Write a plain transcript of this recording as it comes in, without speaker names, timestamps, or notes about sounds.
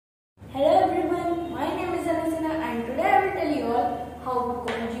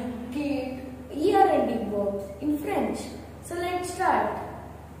start.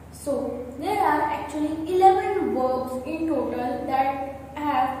 So there are actually 11 verbs in total that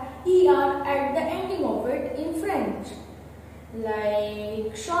have er at the ending of it in French,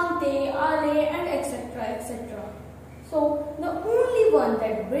 like chanter, aller, and etc. etc. So the only one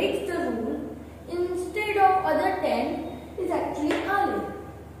that breaks the rule instead of other 10 is actually aller,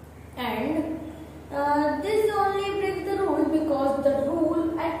 and this only breaks the rule because the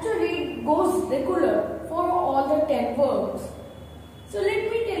rule actually goes regular for all the 10 verbs. So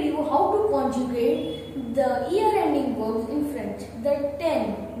let me tell you how to conjugate the er ending verbs in French. The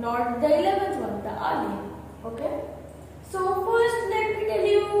 10, not the 11th one, the aller. Okay. So first let me tell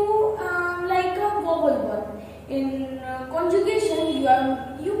you like a vowel one. In conjugation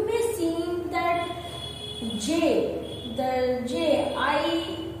you may see that the J, I,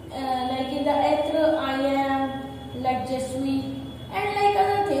 like in the être, I am, like je suis, and like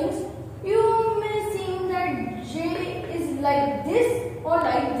other things, you may see that J is like this or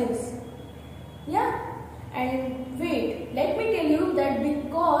like this. Yeah? And wait, let me tell you that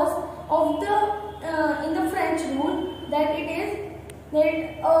because of the in the French rule that it is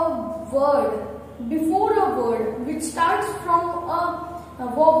that a word before a word which starts from a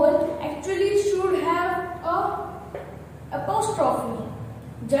vowel actually should have a apostrophe,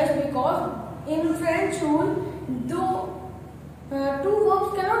 just because in French rule though two verbs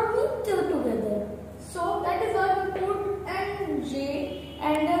cannot meet together, so that is why we put an J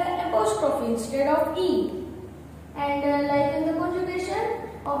and apostrophe instead of E. And like in the conjugation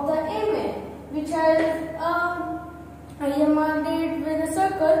of the amen, which has I am marked it with a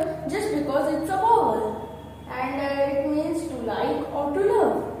circle just because it's a vowel, and it means to like or to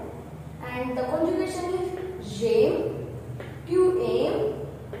love. And the conjugation is j'aime, tu aimes,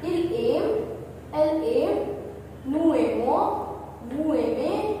 il aime, elle aime, nous aimons, vous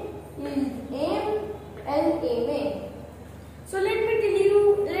aimez, ils aiment, elle aime. So let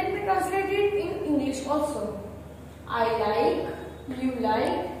me translate it in English also. I like, you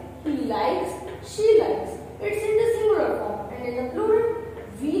like, he likes, she likes. It's in the singular form, and in the plural,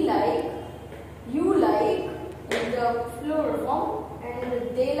 we like, you like in the plural form,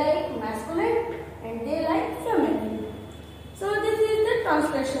 and they like masculine and they like feminine. So this is the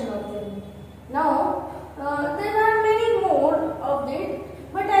translation of them. Now there are many more of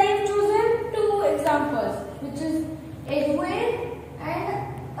it, but I have chosen two examples, which is élever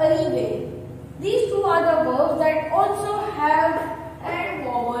and arriver. These two are the verbs that also have a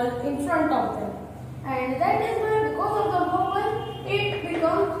vowel in front of them. And that is why, because of the vowel, it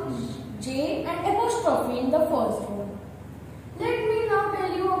becomes J and apostrophe in the first one. Let me now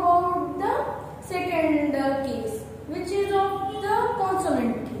tell you about the second case, which is of the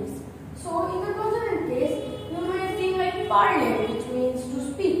consonant case. So in the consonant case, you may see like parler, which means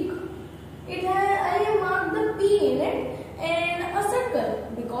to speak. It has, I have marked the P in it and a circle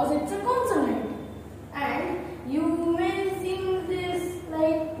because it's a consonant. And you may sing this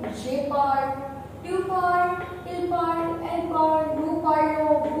like J part, tu parles, il parle, elle parle, nous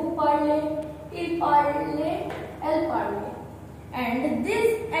parlons, vous parlez, il parle, elle parle. And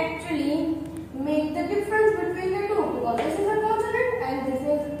this actually makes the difference between the two, because this is a consonant and this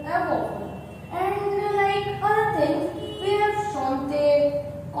is a vowel. And like other things, we have chanter,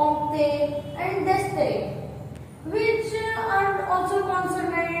 compter and destere, which are also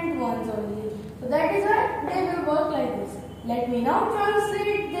consonant ones only. So that is why they will work like this. Let me now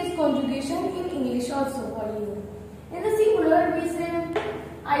translate this conjugation in English also for you. In the singular, we say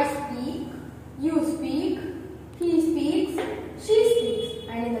I speak, you speak, he speaks, she speaks.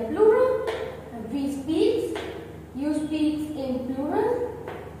 And in the plural, we speaks, you speaks in plural,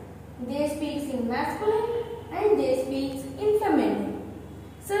 they speaks in masculine, and they speaks in feminine.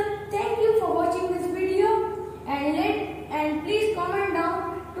 So thank you for watching this video, and please comment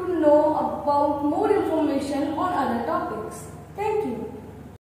down to know about more information on other topics. Thank you.